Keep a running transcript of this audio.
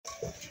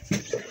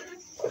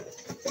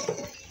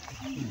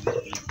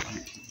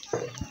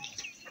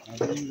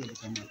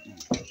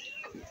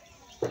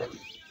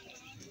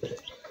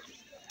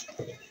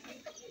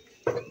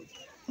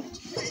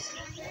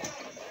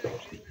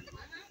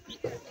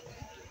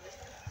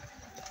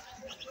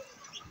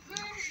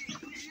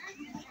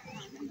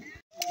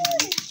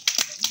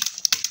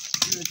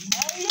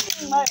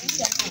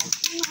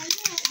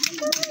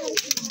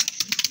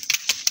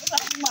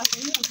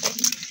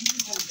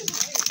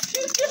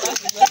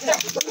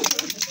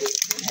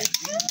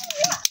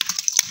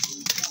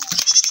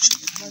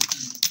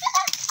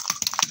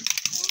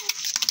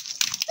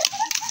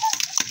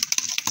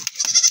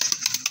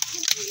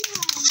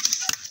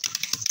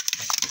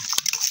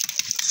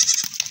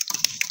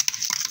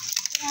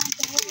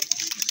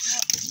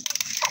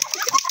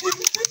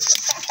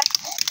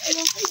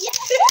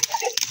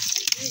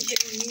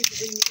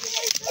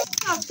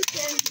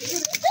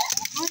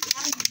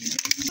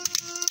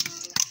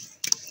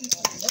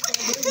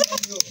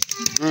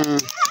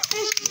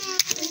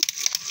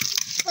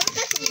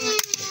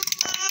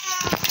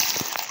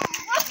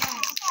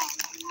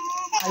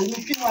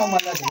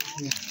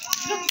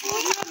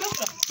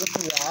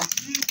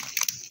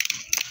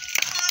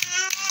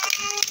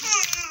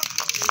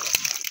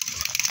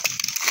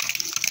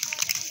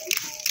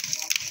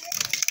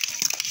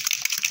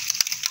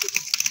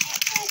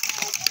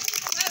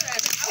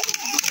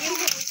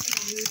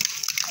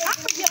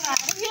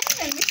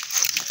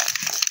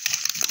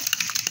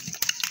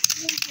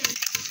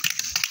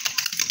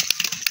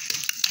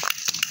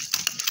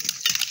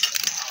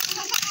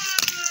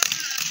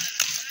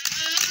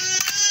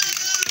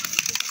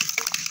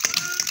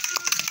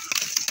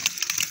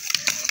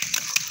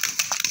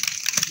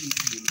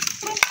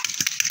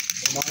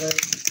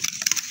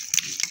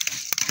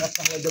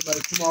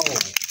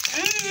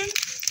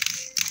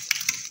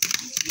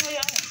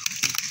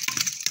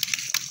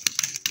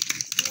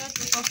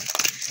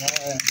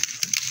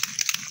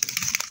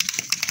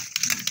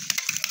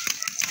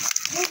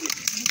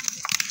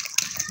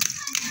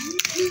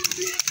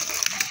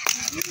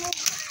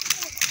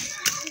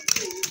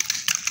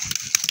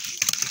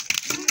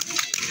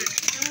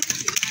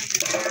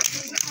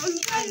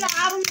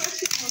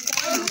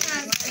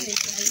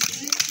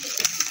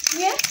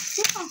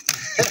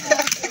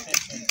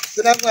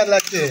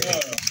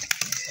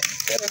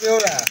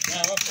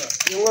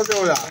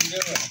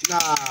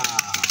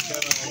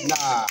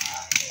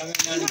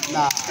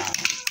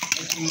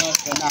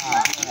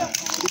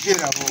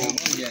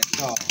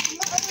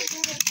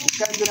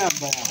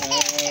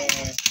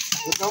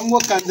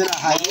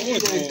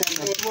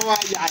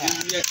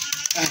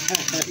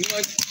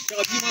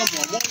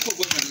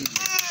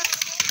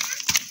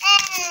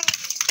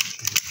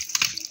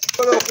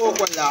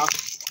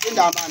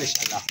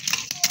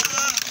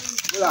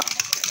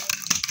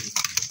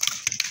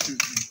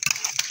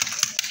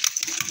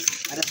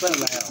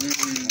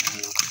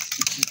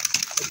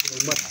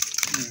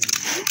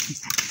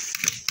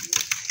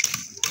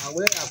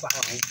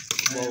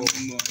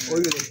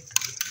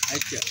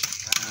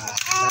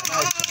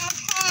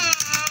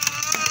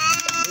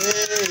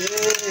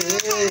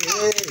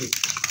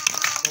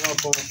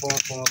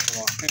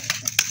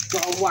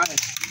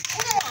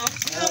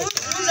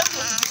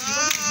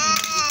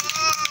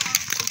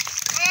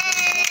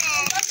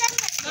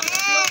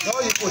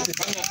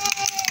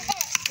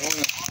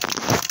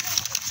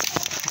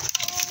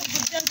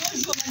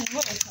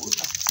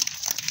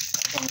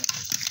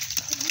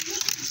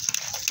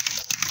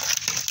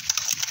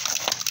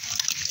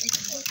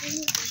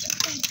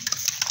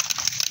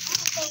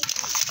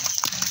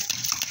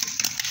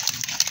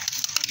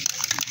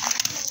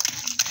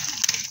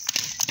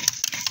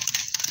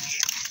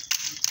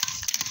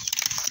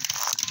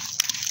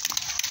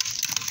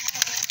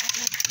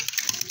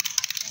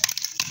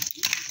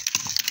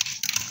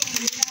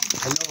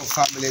Hello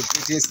family,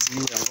 greetings to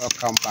you and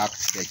welcome back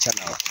to the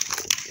channel.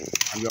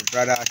 I'm your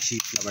brother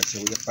Chief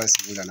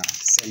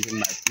sending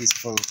my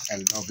peaceful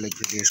and lovely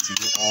greetings to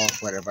you all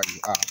wherever you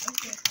are.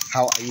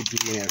 How are you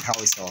doing and how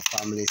is our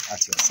families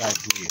at your side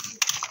doing?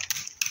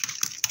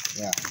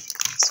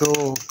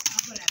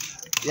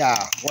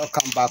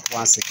 Welcome back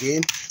once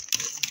again.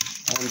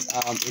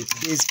 And in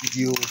today's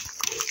video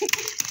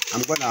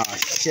I'm gonna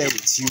share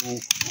with you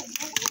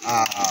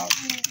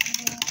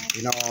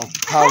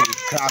how we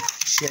crack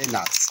shea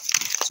nuts.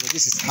 So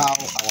this is how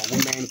our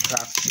women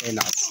crack shea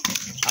nuts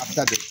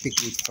after they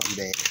pick it from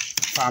the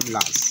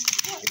farmlands.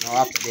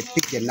 After they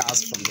pick the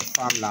nuts from the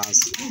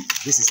farmlands,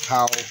 this is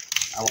how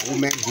our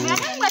women who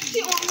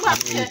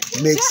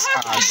makes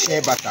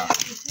shea butter.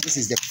 This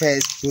is the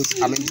first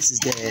process. This is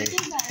the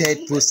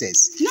third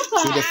process.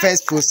 So the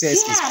first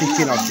process is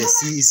picking of the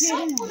seeds.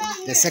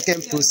 The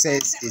second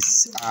process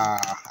is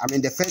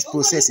the first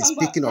process is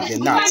picking of the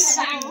nuts.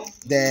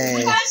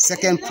 The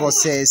second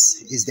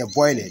process is the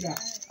boiling.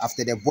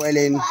 After the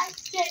boiling,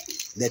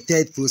 the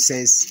third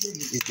process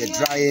is the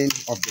drying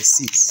of the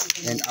seeds.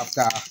 And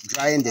after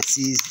drying the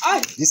seeds,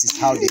 this is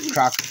how they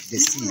crack the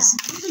seeds.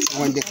 So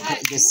when the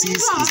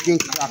seeds is being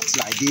cracked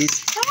like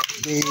this,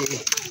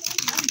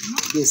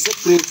 they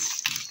separate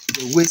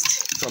the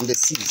waste from the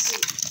seeds.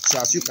 So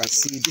as you can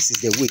see, this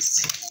is the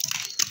waste.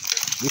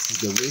 This is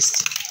the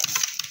waste.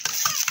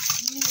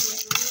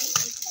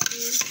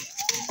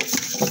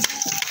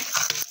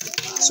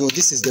 So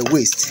this is the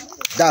waste.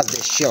 That's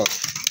the shell.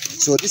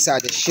 So these are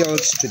the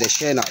shells to the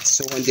shell nuts.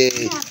 So when they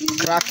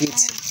crack it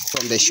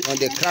from the when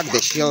they crack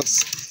the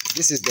shells,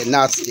 this is the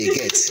nuts they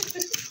get.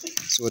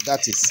 So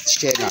that is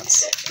shea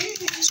nuts.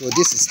 So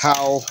this is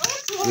how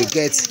we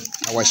get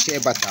our shea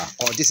butter,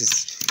 or this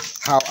is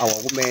how our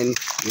women,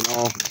 you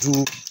know,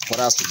 do for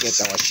us to get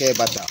our shea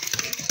butter.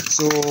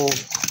 So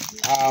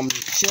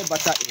shea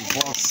butter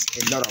involves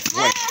a lot of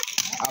work.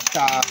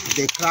 After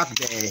they crack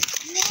the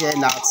shea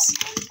nuts,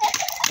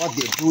 what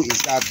they do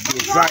is that they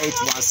dry it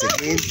once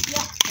again,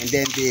 and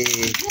then they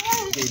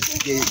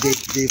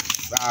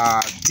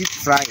deep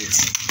fry it.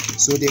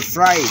 So they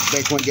fry it,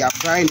 but when they are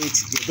frying it,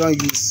 they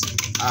don't use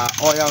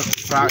oil to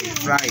fry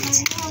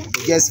it.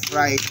 They just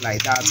fry it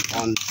like that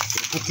on a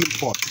cooking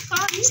pot.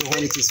 So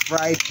when it is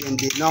fried, then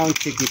they now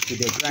take it to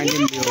the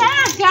grinding mill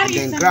and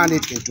then grind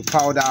it into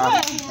powder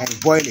and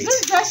boil it.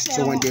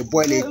 So when they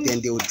boil it,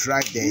 then they will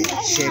dry the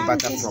shea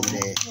butter from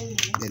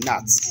the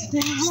nuts.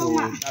 So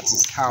that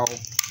is how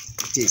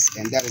it is,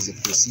 and that is the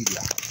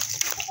procedure.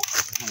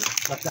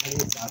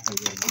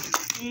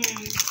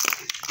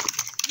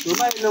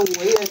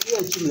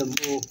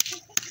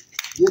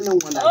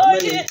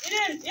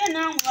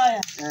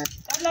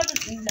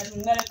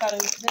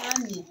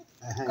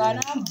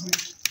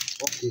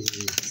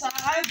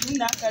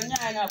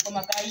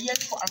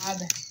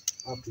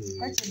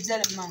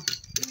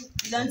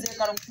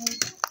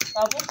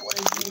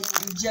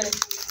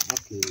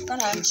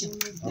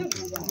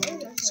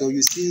 So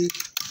you see,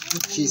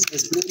 she's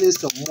explaining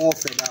some more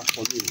further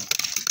for me.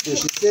 So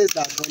she says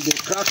that when they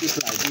crack it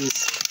like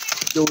this,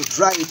 they will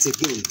dry it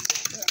again.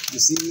 You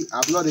see,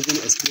 I've not even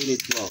explained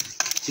it well.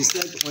 She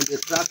said when they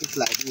crack it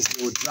like this,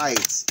 they will dry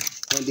it.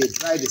 When they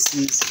dry the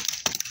seeds,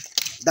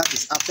 that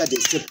is after they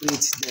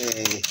separate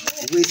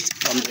the waste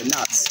from the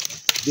nuts.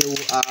 They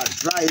will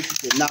dry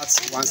the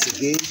nuts once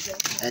again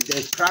and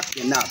then crack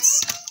the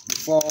nuts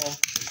before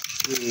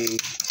they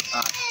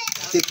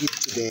take it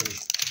to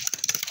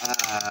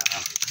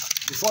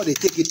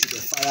the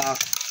fire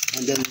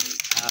and then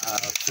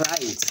fry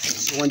it.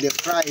 So when they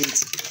fry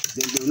it,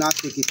 then they will now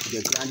take it to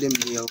the grinding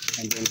mill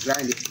and then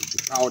grind it into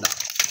powder.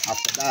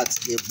 After that,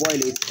 they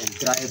boil it and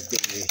drive the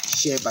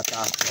shea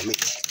butter from it.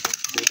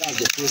 So that's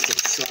the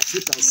process. So as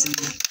you can see,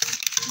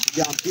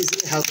 they are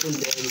busy helping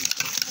them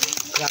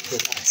crack the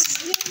nuts.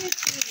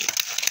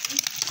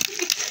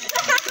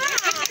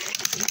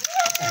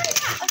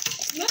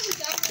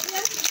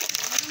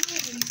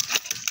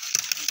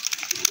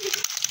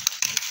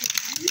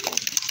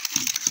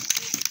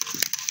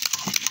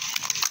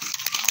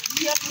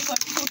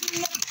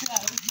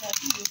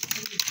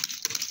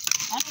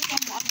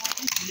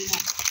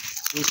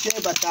 The shea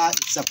butter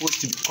is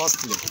supposed to be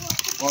costly,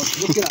 but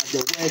looking at the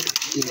work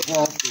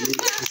involved in it,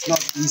 it's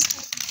not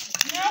easy.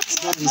 It's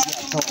not easy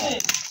at all.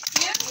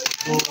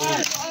 So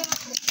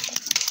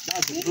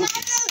that's the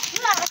process.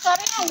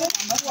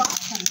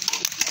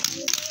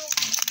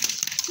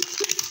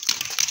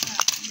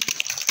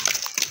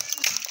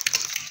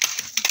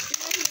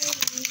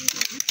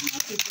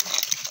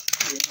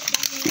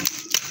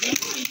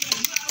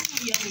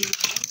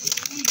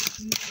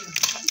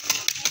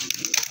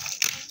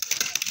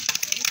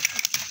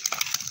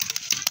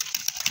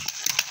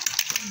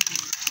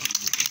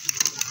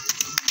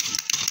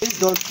 Please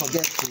don't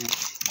forget to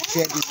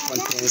share these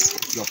contents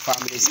with your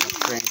families and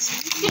friends,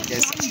 and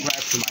then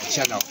subscribe to my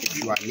channel if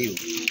you are new,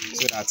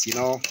 so that you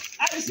know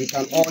we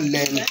can all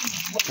learn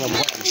from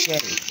what I'm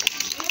sharing.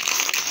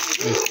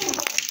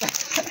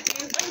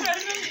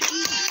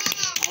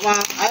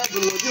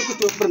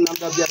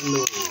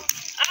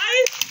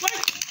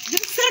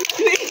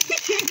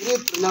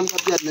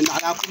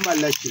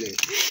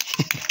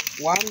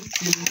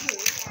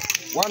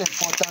 One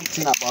important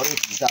thing about it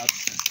is that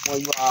when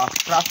you are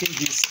crafting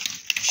this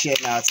shea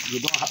nuts, you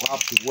don't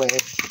have to wear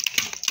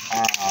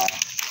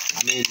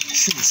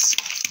shoes.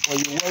 When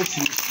you wear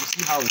shoes, you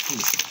see how it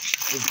is.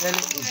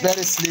 It's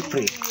very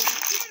slippery,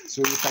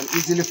 so you can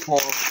easily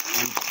fall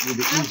and you'll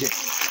be injured.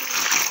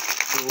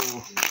 So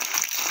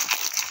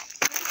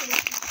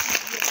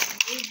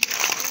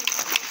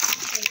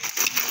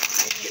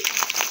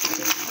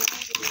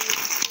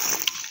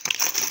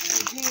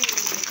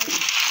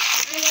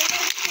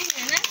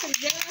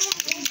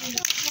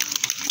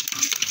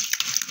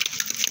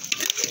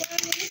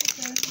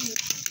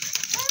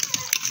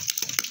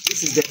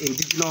this is the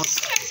indigenous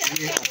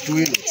way of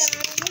doing it.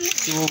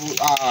 So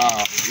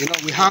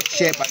we have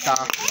shea butter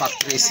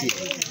factories here.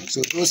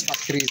 So those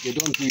factories, they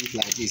don't do it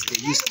like this. They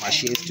use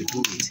machines to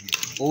do it.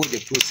 All the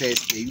process,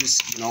 they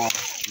use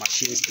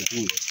machines to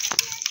do it.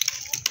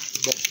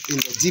 But in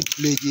the deep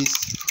villages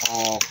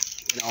or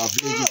in our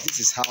villages, this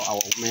is how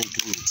our women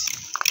do it.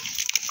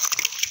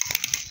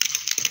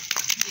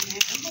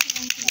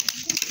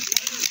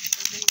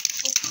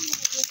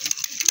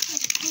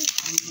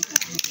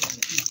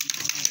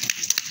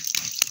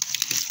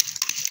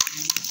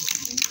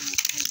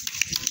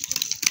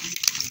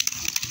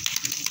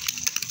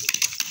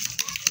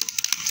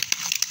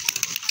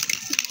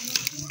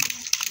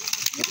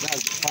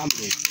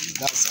 family.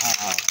 That's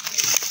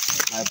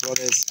my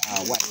brother's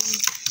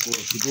wife. So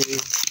today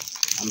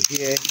I'm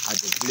here at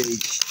the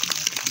village,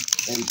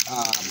 and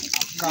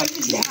I've come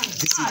to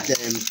visit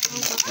them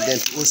and then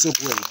to also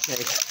go and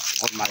check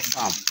on my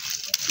farm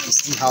to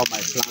see how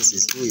my plants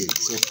is doing.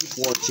 So keep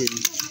watching,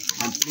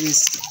 and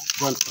please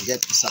don't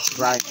forget to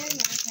subscribe,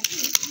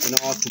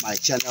 to my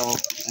channel,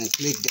 and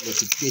click the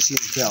notification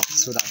bell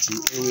so that you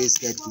always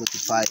get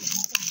notified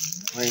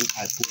when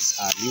I post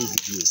new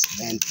videos.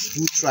 And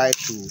do try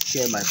to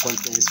share my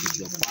contents with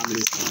your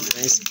families and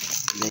friends,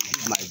 and then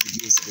give my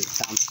videos a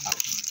thumbs up.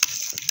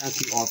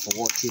 Thank you all for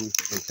watching,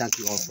 and thank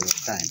you all for your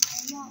time.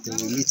 Till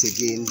we meet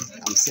again,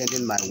 I'm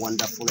sending my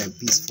wonderful and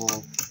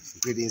peaceful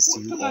greetings to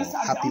you all.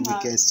 Happy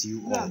weekends to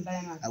you all.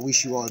 I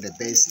wish you all the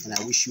best, and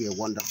I wish you a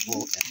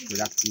wonderful and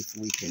productive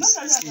weekend.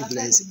 Stay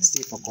blessed,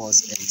 stay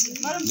focused, and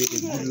may the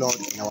good Lord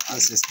and our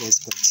ancestors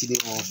continue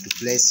to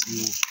bless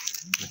you,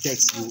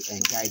 protect you,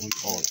 and guide you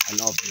all. I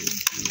love you.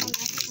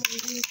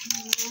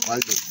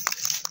 One day.